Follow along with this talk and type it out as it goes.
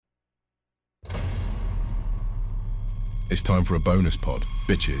It's time for a bonus pod,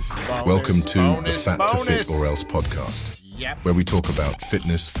 bitches. Welcome to the Fat to Fit or Else podcast, where we talk about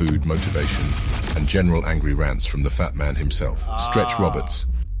fitness, food, motivation, and general angry rants from the fat man himself, Stretch Roberts.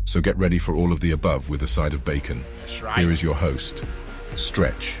 So get ready for all of the above with a side of bacon. That's right. Here is your host,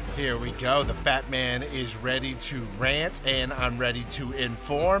 Stretch. Here we go. The fat man is ready to rant, and I'm ready to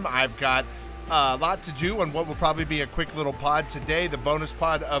inform. I've got a lot to do on what will probably be a quick little pod today, the bonus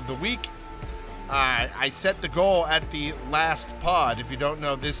pod of the week. I set the goal at the last pod. If you don't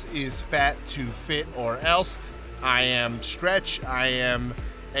know, this is Fat to Fit or Else. I am Stretch. I am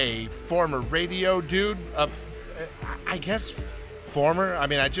a former radio dude. I guess former. I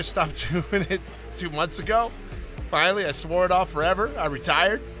mean, I just stopped doing it 2 months ago. Finally, I swore it off forever. I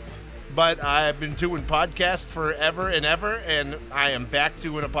retired. But I've been doing podcasts forever and ever, and I am back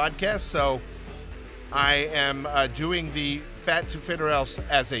doing a podcast. So I am doing the Fat to Fit or Else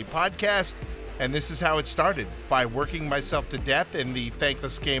as a podcast. And this is how it started, by working myself to death in the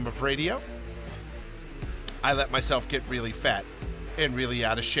thankless game of radio. I let myself get really fat and really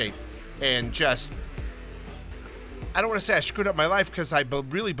out of shape. And just, I don't want to say I screwed up my life, because I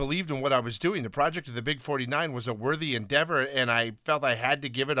really believed in what I was doing. The project of the Big 49 was a worthy endeavor, and I felt I had to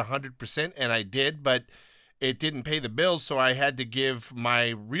give it 100%, and I did, but it didn't pay the bills, so I had to give my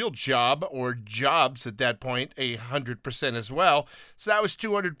real job, or jobs at that point, 100% as well. So that was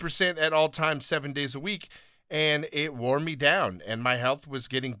 200% at all times, 7 days a week, and it wore me down, and my health was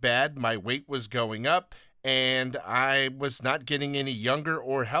getting bad, my weight was going up, and I was not getting any younger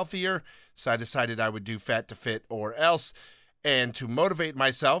or healthier, so I decided I would do Fat to Fit or Else. And to motivate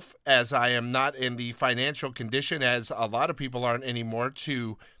myself, as I am not in the financial condition, as a lot of people aren't anymore,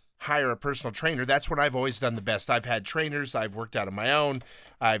 to hire a personal trainer. That's when I've always done the best. I've had trainers. I've worked out on my own.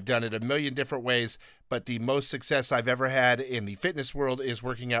 I've done it a million different ways. But the most success I've ever had in the fitness world is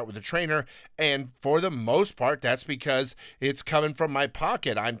working out with a trainer. And for the most part, that's because it's coming from my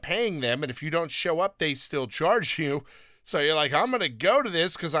pocket. I'm paying them. And if you don't show up, they still charge you. So you're like, I'm going to go to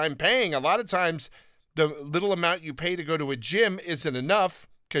this because I'm paying. A lot of times, the little amount you pay to go to a gym isn't enough,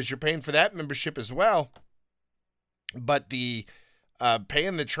 because you're paying for that membership as well. But the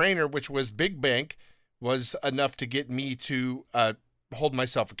paying the trainer, which was big bank, was enough to get me to hold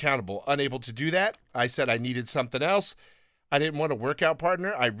myself accountable. Unable to do that, I said I needed something else. I didn't want a workout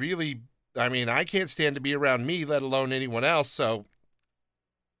partner. I can't stand to be around me, let alone anyone else. So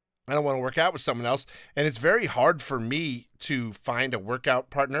I don't want to work out with someone else. And it's very hard for me to find a workout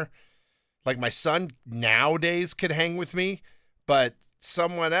partner. Like, my son nowadays could hang with me, but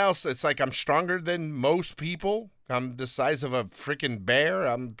someone else, it's like I'm stronger than most people. I'm the size of a freaking bear.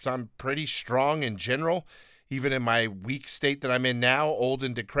 I'm pretty strong in general, even in my weak state that I'm in now, old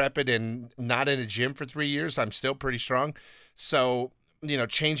and decrepit and not in a gym for 3 years. I'm still pretty strong. So,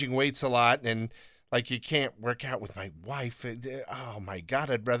 changing weights a lot, and like, you can't work out with my wife. Oh my God,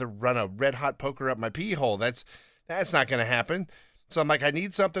 I'd rather run a red hot poker up my pee hole. That's not going to happen. So I'm like, I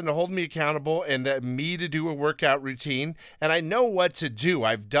need something to hold me accountable and me to do a workout routine. And I know what to do.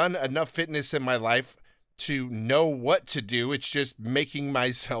 I've done enough fitness in my life to know what to do. It's just making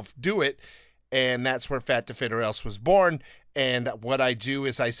myself do it. And that's where Fat to Fit or Else was born. And what I do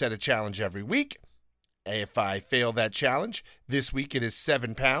is I set a challenge every week. If I fail that challenge, this week it is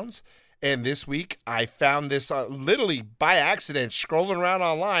 7 pounds. And this week I found this literally by accident, scrolling around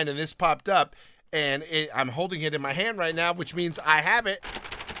online, and this popped up. And I'm holding it in my hand right now, which means I have it.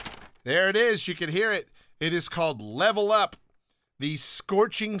 There it is. You can hear it. It is called Level Up, the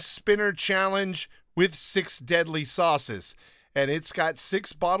Scorching Spinner Challenge with 6 deadly sauces. And it's got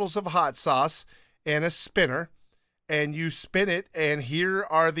 6 bottles of hot sauce and a spinner. And you spin it, and here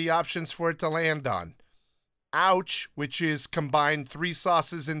are the options for it to land on. Ouch, which is combined 3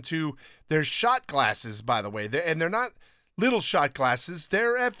 sauces into, they're shot glasses, by the way. They're not little shot glasses,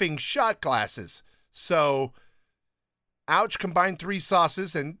 they're effing shot glasses. So, ouch, combine 3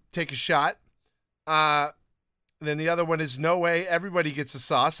 sauces and take a shot. Then the other one is no way, everybody gets a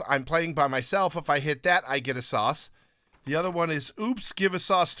sauce. I'm playing by myself. If I hit that, I get a sauce. The other one is oops, give a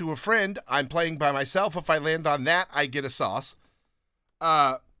sauce to a friend. I'm playing by myself. If I land on that, I get a sauce.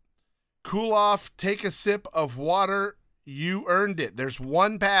 Cool off, take a sip of water. You earned it. There's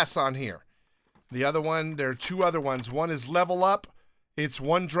 1 pass on here. The other one, there are 2 other ones. One is Level Up. It's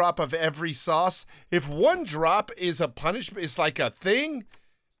 1 drop of every sauce. If 1 drop is a punishment, it's like a thing,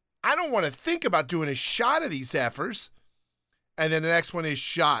 I don't want to think about doing a shot of these effers. And then the next one is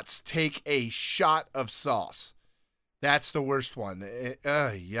shots. Take a shot of sauce. That's the worst one.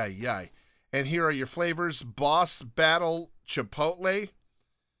 And here are your flavors. Boss Battle Chipotle.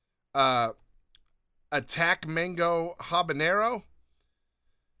 Attack Mango Habanero.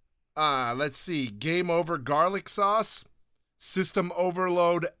 Let's see. Game Over Garlic Sauce. System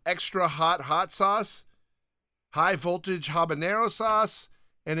Overload Extra Hot Sauce, High Voltage Habanero Sauce,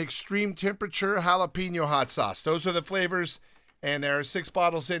 and Extreme Temperature Jalapeno Hot Sauce. Those are the flavors, and there are 6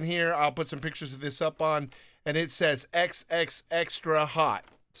 bottles in here. I'll put some pictures of this up on, and it says XX Extra Hot.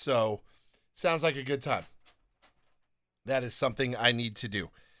 So, sounds like a good time. That is something I need to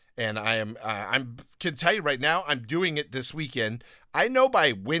do. And I can tell you right now, I'm doing it this weekend. I know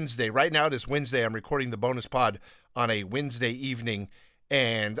by Wednesday, right now it is Wednesday, I'm recording the bonus pod on a Wednesday evening,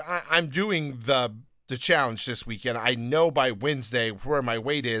 and I'm doing the challenge this weekend. I know by Wednesday where my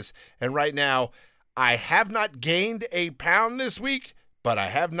weight is, and right now I have not gained a pound this week, but I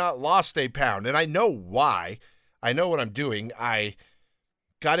have not lost a pound, and I know why. I know what I'm doing. I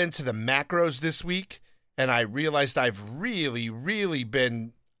got into the macros this week, and I realized I've really, really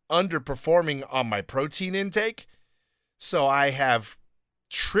been underperforming on my protein intake. So I have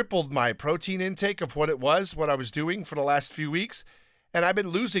tripled my protein intake of what I was doing for the last few weeks. And I've been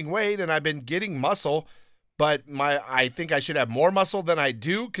losing weight and I've been getting muscle, but I think I should have more muscle than I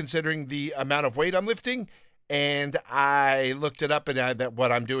do considering the amount of weight I'm lifting. And I looked it up, and that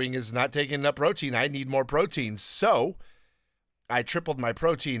what I'm doing is not taking enough protein. I need more protein. So I tripled my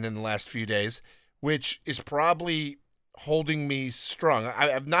protein in the last few days, which is probably holding me strong.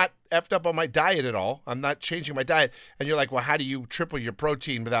 I've not effed up on my diet at all. I'm not changing my diet. And you're like, well, how do you triple your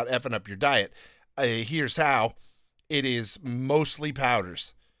protein without effing up your diet? Here's how. It is mostly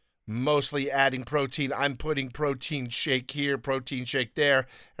powders, mostly adding protein. I'm putting protein shake here, protein shake there.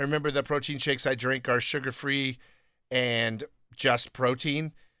 And remember, the protein shakes I drink are sugar-free and just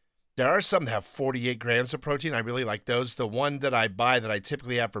protein. There are some that have 48 grams of protein. I really like those. The one that I buy that I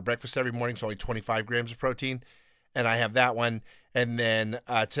typically have for breakfast every morning is only 25 grams of protein, and I have that one. And then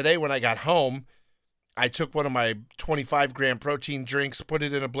today when I got home, I took one of my 25-gram protein drinks, put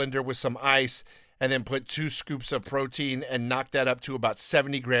it in a blender with some ice, and then put 2 scoops of protein and knocked that up to about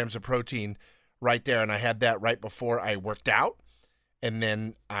 70 grams of protein right there. And I had that right before I worked out. And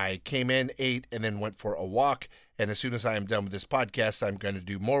then I came in, ate, and then went for a walk. And as soon as I am done with this podcast, I'm going to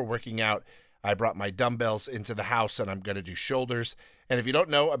do more working out. I brought my dumbbells into the house, and I'm going to do shoulders. And if you don't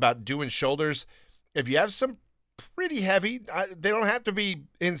know about doing shoulders, if you have some pretty heavy, they don't have to be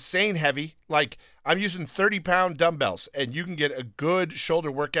insane heavy. Like, I'm using 30-pound dumbbells, and you can get a good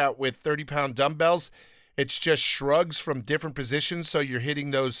shoulder workout with 30-pound dumbbells. It's just shrugs from different positions, so you're hitting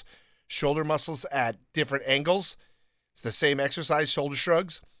those shoulder muscles at different angles. It's the same exercise, shoulder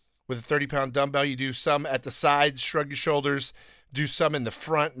shrugs. With a 30-pound dumbbell, you do some at the sides, shrug your shoulders, do some in the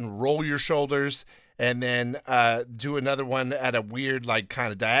front and roll your shoulders, and then do another one at a weird, like,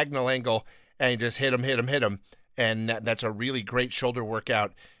 kind of diagonal angle, and you just hit them. And that's a really great shoulder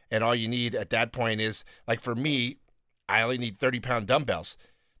workout. And all you need at that point is, like for me, I only need 30-pound dumbbells.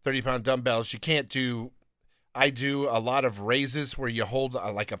 30-pound dumbbells, you can't do, I do a lot of raises where you hold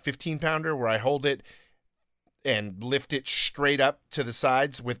like a 15-pounder where I hold it and lift it straight up to the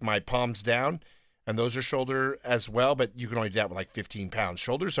sides with my palms down. And those are shoulder as well, but you can only do that with like 15 pounds.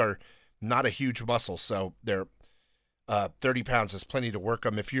 Shoulders are not a huge muscle, so they're 30 pounds is plenty to work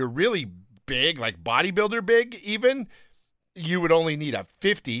them. If you're really big, like bodybuilder big even, you would only need a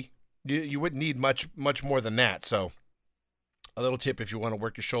 50. You wouldn't need much more than that. So a little tip if you want to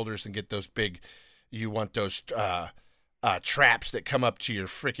work your shoulders and get those big, you want those traps that come up to your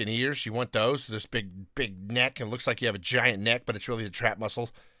freaking ears. You want those, this big neck. It looks like you have a giant neck, but it's really the trap muscle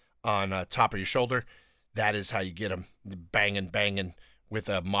on top of your shoulder. That is how you get them banging with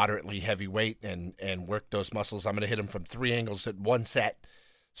a moderately heavy weight and work those muscles. I'm going to hit them from 3 angles at one set.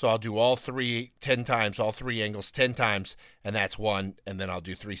 So I'll do all 3 10 times, all 3 angles 10 times, and that's one, and then I'll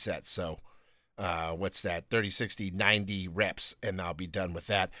do 3 sets. So what's that? 30, 60, 90 reps, and I'll be done with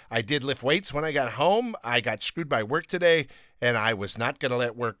that. I did lift weights when I got home. I got screwed by work today, and I was not going to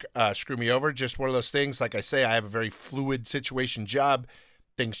let work screw me over. Just one of those things. Like I say, I have a very fluid situation job.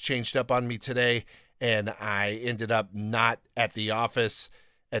 Things changed up on me today, and I ended up not at the office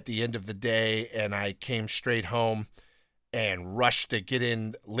at the end of the day, and I came straight home and rushed to get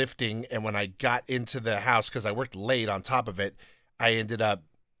in lifting. And when I got into the house, because I worked late on top of it,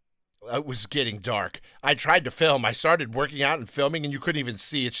 it was getting dark. I tried to film. I started working out and filming, and you couldn't even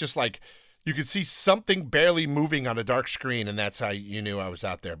see. It's just like you could see something barely moving on a dark screen, and that's how you knew I was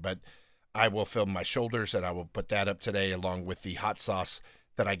out there. But I will film my shoulders, and I will put that up today along with the hot sauce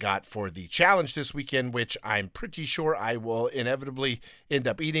that I got for the challenge this weekend, which I'm pretty sure I will inevitably end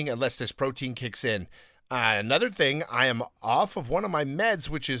up eating unless this protein kicks in. Another thing, I am off of one of my meds,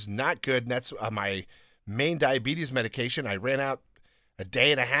 which is not good, and that's my main diabetes medication. I ran out a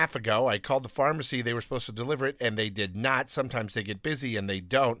day and a half ago. I called the pharmacy. They were supposed to deliver it, and they did not. Sometimes they get busy, and they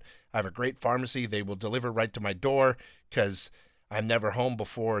don't. I have a great pharmacy. They will deliver right to my door because I'm never home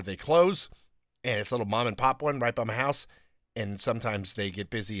before they close. And it's a little mom and pop one right by my house. And sometimes they get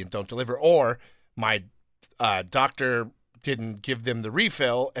busy and don't deliver. Or my doctor didn't give them the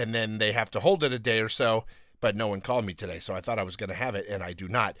refill and then they have to hold it a day or so. But no one called me today, so I thought I was going to have it, and I do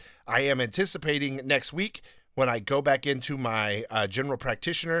not. I am anticipating next week when I go back into my general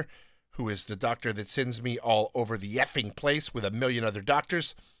practitioner, who is the doctor that sends me all over the effing place with a million other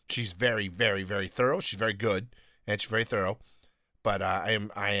doctors. She's very, very, very thorough. She's very good, and she's very thorough. But I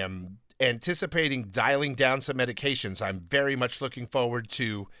am anticipating dialing down some medications. I'm very much looking forward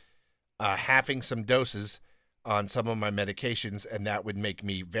to halving some doses on some of my medications, and that would make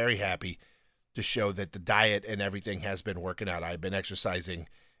me very happy to show that the diet and everything has been working out. I've been exercising,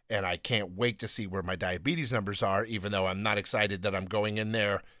 and I can't wait to see where my diabetes numbers are, even though I'm not excited that I'm going in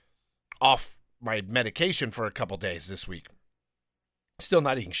there off my medication for a couple days this week. Still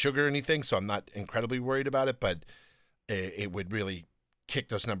not eating sugar or anything, so I'm not incredibly worried about it, but it would really kick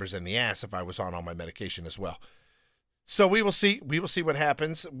those numbers in the ass if I was on all my medication as well. So we will see. We will see what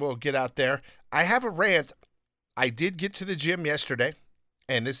happens. We'll get out there. I have a rant. I did get to the gym yesterday,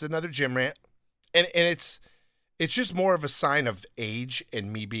 and this is another gym rant. And it's just more of a sign of age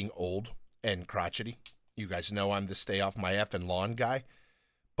and me being old and crotchety. You guys know I'm the stay off my effing lawn guy.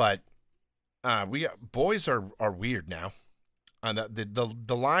 But boys are weird now.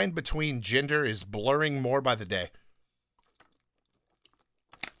 The line between gender is blurring more by the day.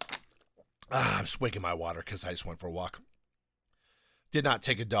 I'm swigging my water because I just went for a walk. Did not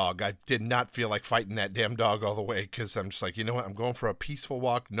take a dog. I did not feel like fighting that damn dog all the way because I'm just like, you know what? I'm going for a peaceful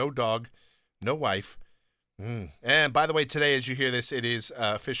walk. No dog. No wife. And by the way, today, as you hear this, it is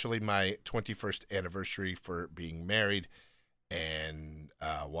officially my 21st anniversary for being married. And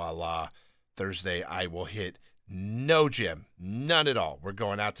voila, Thursday, I will hit no gym. None at all. We're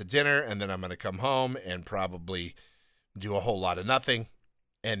going out to dinner, and then I'm going to come home and probably do a whole lot of nothing,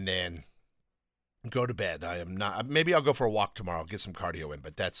 and then go to bed. I am not. Maybe I'll go for a walk tomorrow, get some cardio in,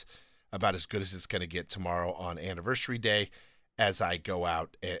 but that's about as good as it's going to get tomorrow on anniversary day as I go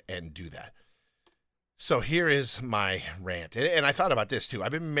out and do that. So here is my rant. And I thought about this too. I've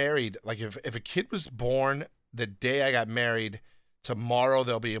been married. Like if a kid was born the day I got married, tomorrow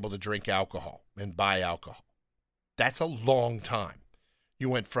they'll be able to drink alcohol and buy alcohol. That's a long time. You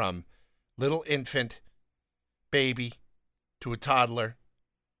went from little infant, baby, to a toddler,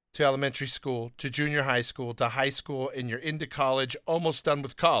 to elementary school, to junior high school, to high school, and you're into college, almost done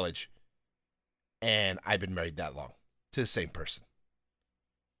with college. And I've been married that long to the same person.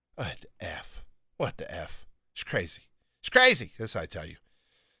 What the F? What the F? It's crazy. It's crazy. That's what I tell you.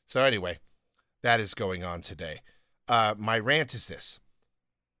 So anyway, that is going on today. My rant is this.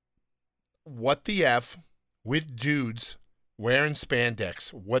 What the F with dudes wearing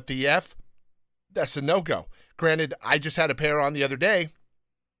spandex? What the F? That's a no-go. Granted, I just had a pair on the other day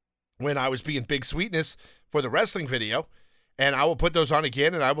when I was being Big Sweetness for the wrestling video, and I will put those on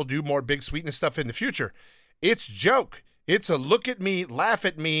again, and I will do more Big Sweetness stuff in the future. It's joke. It's a look at me, laugh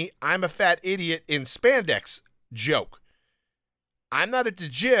at me, I'm a fat idiot in spandex joke. I'm not at the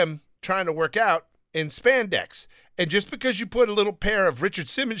gym trying to work out in spandex. And just because you put a little pair of Richard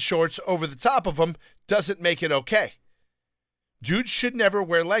Simmons shorts over the top of them doesn't make it okay. Dudes should never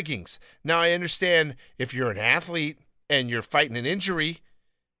wear leggings. Now, I understand if you're an athlete and you're fighting an injury,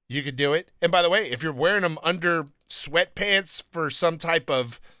 you could do it. And by the way, if you're wearing them under sweatpants for some type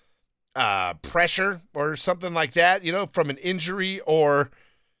of pressure or something like that, you know, from an injury or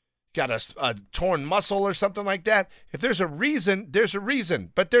got a torn muscle or something like that. If there's a reason, there's a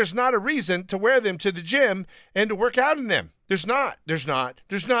reason. But there's not a reason to wear them to the gym and to work out in them. There's not. That's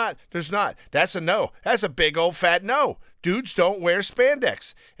a no. That's a big old fat no. Dudes don't wear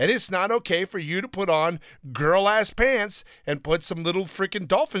spandex. And it's not okay for you to put on girl-ass pants and put some little freaking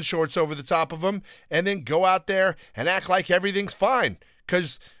dolphin shorts over the top of them and then go out there and act like everything's fine.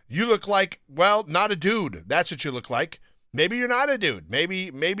 Because you look like, well, not a dude. That's what you look like. Maybe you're not a dude.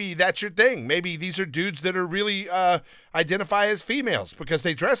 Maybe that's your thing. Maybe these are dudes that are really identify as females because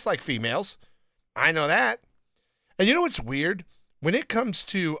they dress like females. I know that. And you know what's weird? When it comes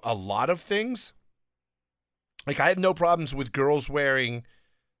to a lot of things, like I have no problems with girls wearing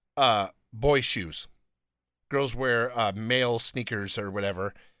boy shoes. Girls wear male sneakers or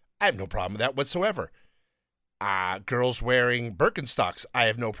whatever. I have no problem with that whatsoever. Girls wearing Birkenstocks, I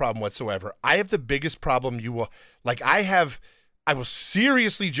have no problem whatsoever. I have the biggest problem I will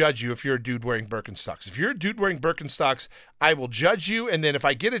seriously judge you if you're a dude wearing Birkenstocks. If you're a dude wearing Birkenstocks, I will judge you, and then if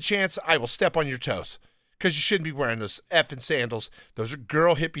I get a chance, I will step on your toes. Because you shouldn't be wearing those effing sandals. Those are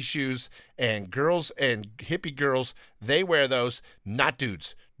girl hippie shoes, and girls and hippie girls, they wear those, not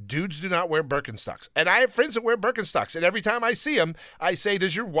dudes. Dudes do not wear Birkenstocks. And I have friends that wear Birkenstocks. And every time I see them, I say,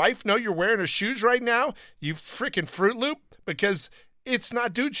 does your wife know you're wearing her shoes right now? You freaking Fruit Loop? Because it's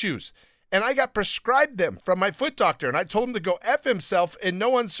not dude shoes. And I got prescribed them from my foot doctor. And I told him to go F himself in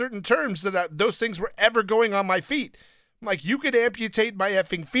no uncertain terms that those things were ever going on my feet. I'm like, you could amputate my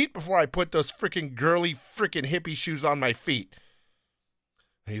effing feet before I put those freaking girly freaking hippie shoes on my feet.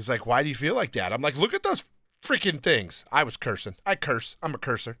 And he's like, why do you feel like that? I'm like, look at those freaking things. I was cursing. I curse. I'm a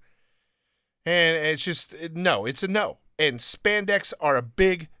cursor. And it's just, no, it's a no. And spandex are a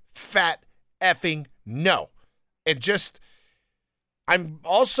big, fat, effing no. And just, I'm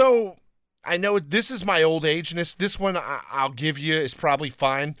also, I know this is my old age, and this one I'll give you is probably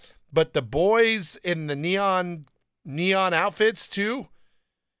fine. But the boys in the neon outfits too,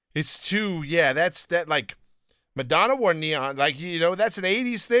 it's too, yeah, that like, Madonna wore neon, like, that's an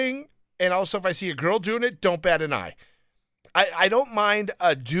 80s thing. And also, if I see a girl doing it, don't bat an eye. I don't mind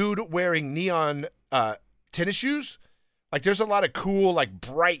a dude wearing neon tennis shoes. Like, there's a lot of cool, like,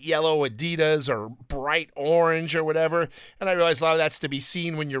 bright yellow Adidas or bright orange or whatever. And I realize a lot of that's to be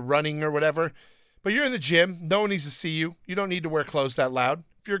seen when you're running or whatever. But you're in the gym. No one needs to see you. You don't need to wear clothes that loud.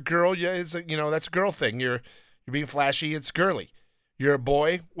 If you're a girl, yeah, it's that's a girl thing. You're being flashy. It's girly. You're a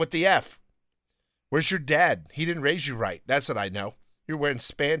boy with the F. Where's your dad? He didn't raise you right. That's what I know. You're wearing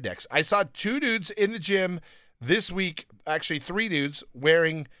spandex. I saw 2 dudes in the gym this week, actually 3 dudes,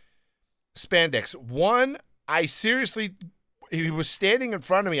 wearing spandex. One, he was standing in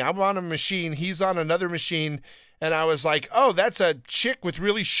front of me. I'm on a machine. He's on another machine. And I was like, oh, that's a chick with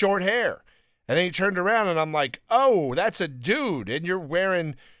really short hair. And then he turned around and I'm like, oh, that's a dude. And you're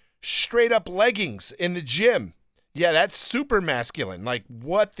wearing straight up leggings in the gym. Yeah, that's super masculine. Like,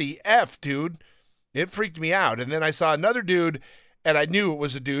 what the F, dude? It freaked me out. And then I saw another dude, and I knew it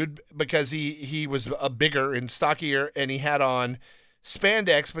was a dude because he was a bigger and stockier, and he had on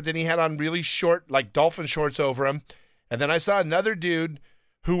spandex, but then he had on really short, like dolphin shorts over him. And then I saw another dude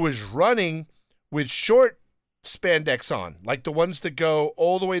who was running with short spandex on, like the ones that go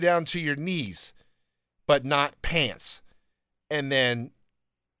all the way down to your knees, but not pants. And then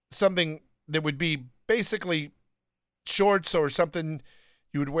something that would be basically shorts or something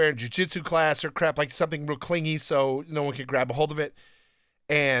you would wear in jiu-jitsu class or crap, like something real clingy so no one could grab a hold of it.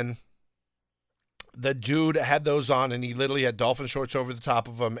 And the dude had those on, and he literally had dolphin shorts over the top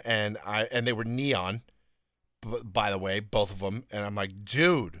of them, and they were neon, by the way, both of them. And I'm like,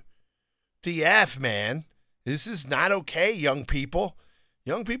 dude, the F, man. This is not okay, young people.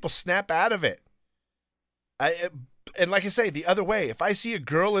 Young people, snap out of it. And like I say, the other way, if I see a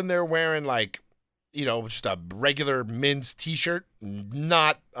girl in there wearing like, just a regular men's t-shirt,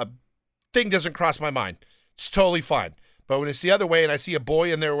 not a thing doesn't cross my mind. It's totally fine. But when it's the other way and I see a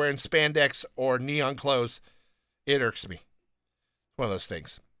boy in there wearing spandex or neon clothes, it irks me. One of those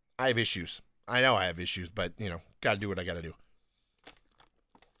things. I have issues. I know I have issues, but, got to do what I got to do.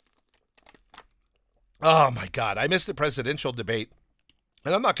 Oh, my God. I missed the presidential debate.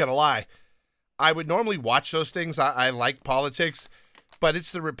 And I'm not going to lie. I would normally watch those things. I like politics. But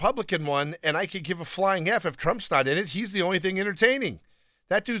it's the Republican one, and I could give a flying F if Trump's not in it. He's the only thing entertaining.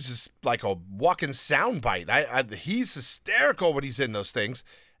 That dude's just like a walking soundbite. He's hysterical when he's in those things,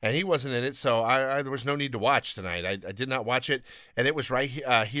 and he wasn't in it, so there was no need to watch tonight. I did not watch it, and it was right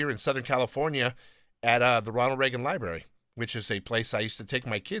here in Southern California at the Ronald Reagan Library, which is a place I used to take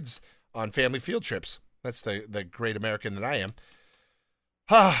my kids on family field trips. That's the great American that I am.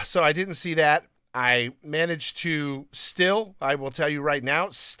 So I didn't see that. I managed to I will tell you right now,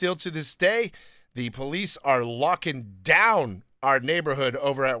 still to this day, the police are locking down our neighborhood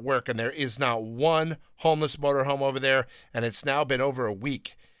over at work, and there is not one homeless motorhome over there, and it's now been over a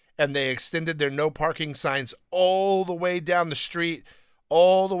week. And they extended their no parking signs all the way down the street,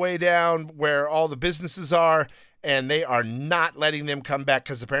 all the way down where all the businesses are, and they are not letting them come back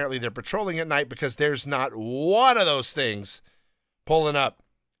because apparently they're patrolling at night because there's not one of those things pulling up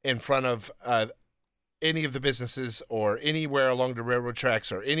in front of any of the businesses or anywhere along the railroad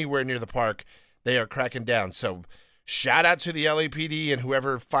tracks or anywhere near the park. They are cracking down. So shout out to the LAPD and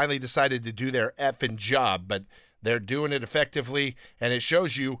whoever finally decided to do their effing job, but they're doing it effectively, and it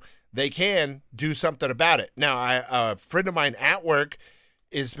shows you they can do something about it. Now, a friend of mine at work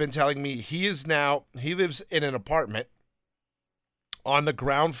has been telling me he lives in an apartment on the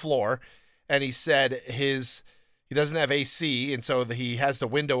ground floor, and he said he doesn't have AC, and so he has the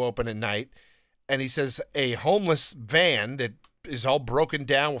window open at night. And he says a homeless van that is all broken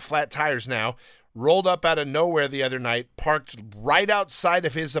down with flat tires now rolled up out of nowhere the other night, parked right outside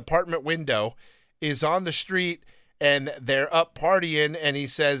of his apartment window, is on the street, and they're up partying. And he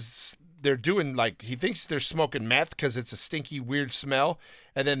says they're doing, like, he thinks they're smoking meth because it's a stinky, weird smell.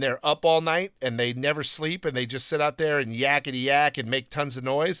 And then they're up all night and they never sleep and they just sit out there and yakety yak and make tons of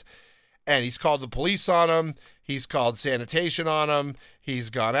noise. And he's called the police on them. He's called sanitation on them. He's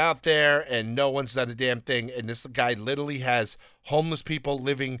gone out there and no one's done a damn thing. And this guy literally has homeless people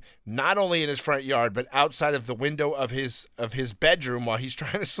living not only in his front yard, but outside of the window of his bedroom while he's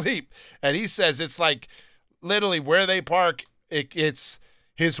trying to sleep. And he says it's like literally where they park. It's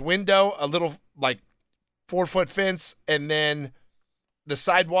his window, a little like 4-foot fence, and then the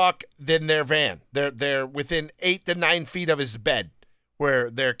sidewalk, then their van. They're within 8 to 9 feet of his bed where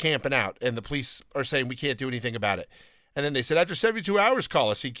they're camping out, and the police are saying we can't do anything about it. And then they said, after 72 hours, call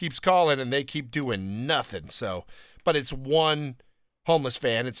us. He keeps calling, and they keep doing nothing. So, but it's one homeless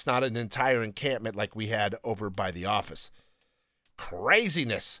van. It's not an entire encampment like we had over by the office.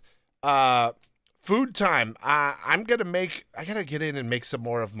 Craziness. Food time. I got to get in and make some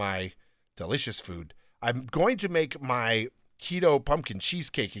more of my delicious food. I'm going to make my keto pumpkin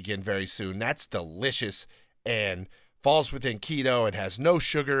cheesecake again very soon. That's delicious and falls within keto. It has no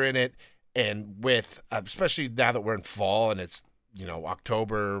sugar in it. And with, especially now that we're in fall and it's,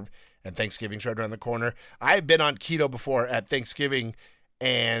 October and Thanksgiving's right around the corner. I've been on keto before at Thanksgiving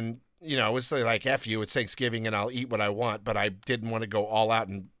and, it's like, F you, it's Thanksgiving and I'll eat what I want, but I didn't want to go all out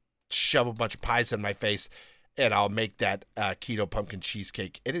and shove a bunch of pies in my face, and I'll make that keto pumpkin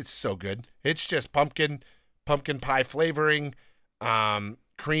cheesecake. It is so good. It's just pumpkin pie flavoring,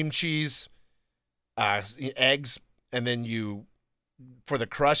 cream cheese, eggs, and then for the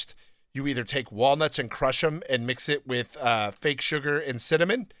crust, you either take walnuts and crush them and mix it with fake sugar and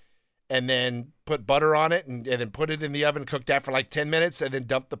cinnamon, and then put butter on it and then put it in the oven, cook that for like 10 minutes, and then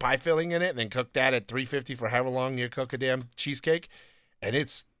dump the pie filling in it, and then cook that at 350 for however long you cook a damn cheesecake, and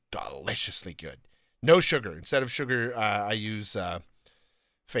it's deliciously good. No sugar. Instead of sugar, I use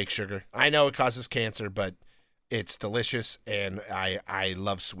fake sugar. I know it causes cancer, but it's delicious, and I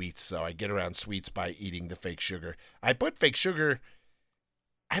love sweets, so I get around sweets by eating the fake sugar. I put fake sugar,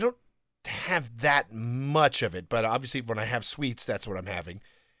 I don't have that much of it, but obviously when I have sweets, that's what I'm having.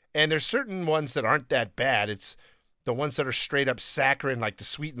 And there's certain ones that aren't that bad. It's the ones that are straight up saccharine, like the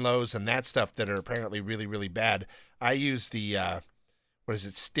Sweet and Lows and that stuff that are apparently really, really bad. I use the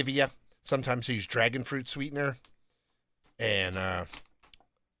stevia. Sometimes I use dragon fruit sweetener, and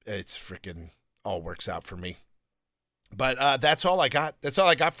it's freaking all works out for me. But that's all I got. That's all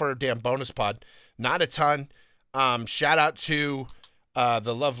I got for a damn bonus pod. Not a ton. Shout out to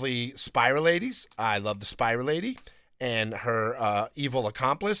the lovely Spira ladies. I love the Spira lady and her evil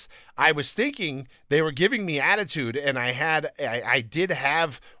accomplice. I was thinking they were giving me attitude, and I did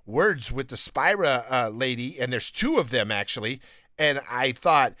have words with the Spira lady, and there's 2 of them actually. And I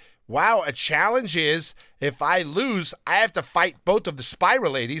thought, wow, a challenge is if I lose, I have to fight both of the Spira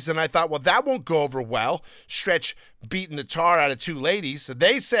ladies. And I thought, well, that won't go over well. Stretch beating the tar out of 2 ladies. So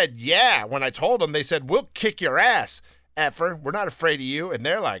they said, yeah. When I told them, they said, we'll kick your ass, effer. We're not afraid of you. And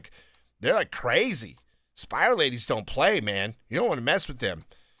they're like crazy. Spira ladies don't play, man. You don't want to mess with them.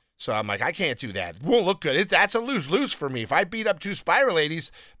 So I'm like, I can't do that. It won't look good. That's a lose-lose for me. If I beat up 2 Spira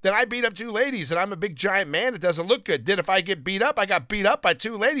ladies, then I beat up 2 ladies, and I'm a big giant man. It doesn't look good. Then if I get beat up, I got beat up by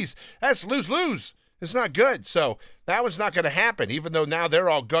 2 ladies. That's lose-lose. It's not good. So that was not going to happen, even though now they're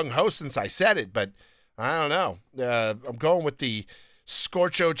all gung-ho since I said it. But I don't know. I'm going with the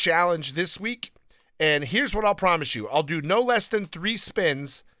Scorcho Challenge this week. And here's what I'll promise you. I'll do no less than 3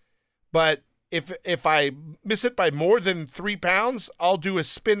 spins, but if I miss it by more than 3 pounds, I'll do a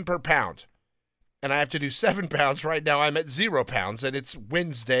spin per pound. And I have to do 7 pounds. Right now I'm at 0 pounds, and it's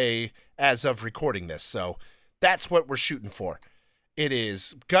Wednesday as of recording this. So that's what we're shooting for. It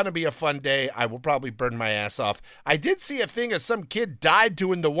is going to be a fun day. I will probably burn my ass off. I did see a thing of some kid died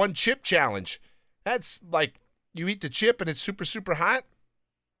doing the 1 chip challenge. That's like you eat the chip and it's super, super hot.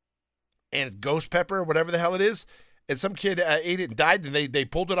 And it's ghost pepper or whatever the hell it is. And some kid ate it and died, and they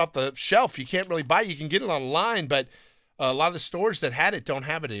pulled it off the shelf. You can't really buy it. You can get it online, but a lot of the stores that had it don't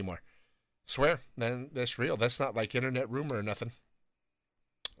have it anymore. Swear, man, that's real. That's not like internet rumor or nothing.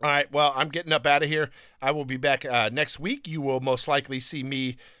 All right, well, I'm getting up out of here. I will be back next week. You will most likely see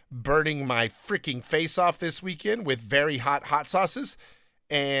me burning my freaking face off this weekend with very hot sauces.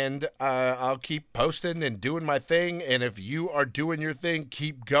 And I'll keep posting and doing my thing. And if you are doing your thing,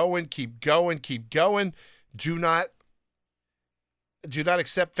 keep going, keep going, keep going. Do not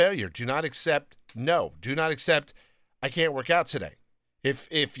accept failure. Do not accept no. Do not accept I can't work out today.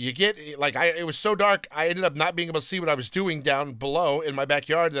 If you get it was so dark, I ended up not being able to see what I was doing down below in my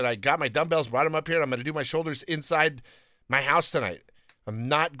backyard that I got my dumbbells, brought them up here, and I'm going to do my shoulders inside my house tonight. I'm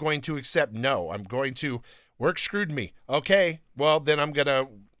not going to accept no. I'm going to work screwed me. Okay, well then I'm going to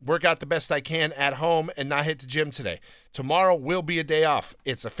work out the best I can at home and not hit the gym today. Tomorrow will be a day off.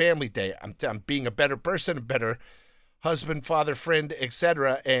 It's a family day. I'm being a better person, a better husband, father, friend,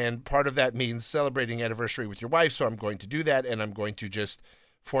 etc. And part of that means celebrating anniversary with your wife. So I'm going to do that, and I'm going to just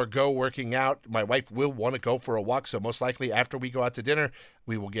forego working out. My wife will want to go for a walk, so most likely after we go out to dinner,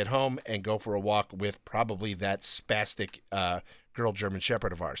 we will get home and go for a walk with probably that spastic girl German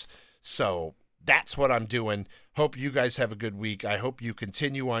Shepherd of ours. So that's what I'm doing. Hope you guys have a good week. I hope you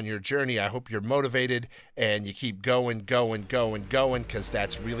continue on your journey. I hope you're motivated and you keep going, because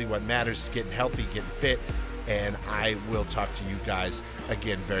that's really what matters, getting healthy, getting fit. And I will talk to you guys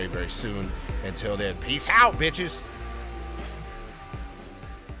again very, very soon. Until then, peace out, bitches.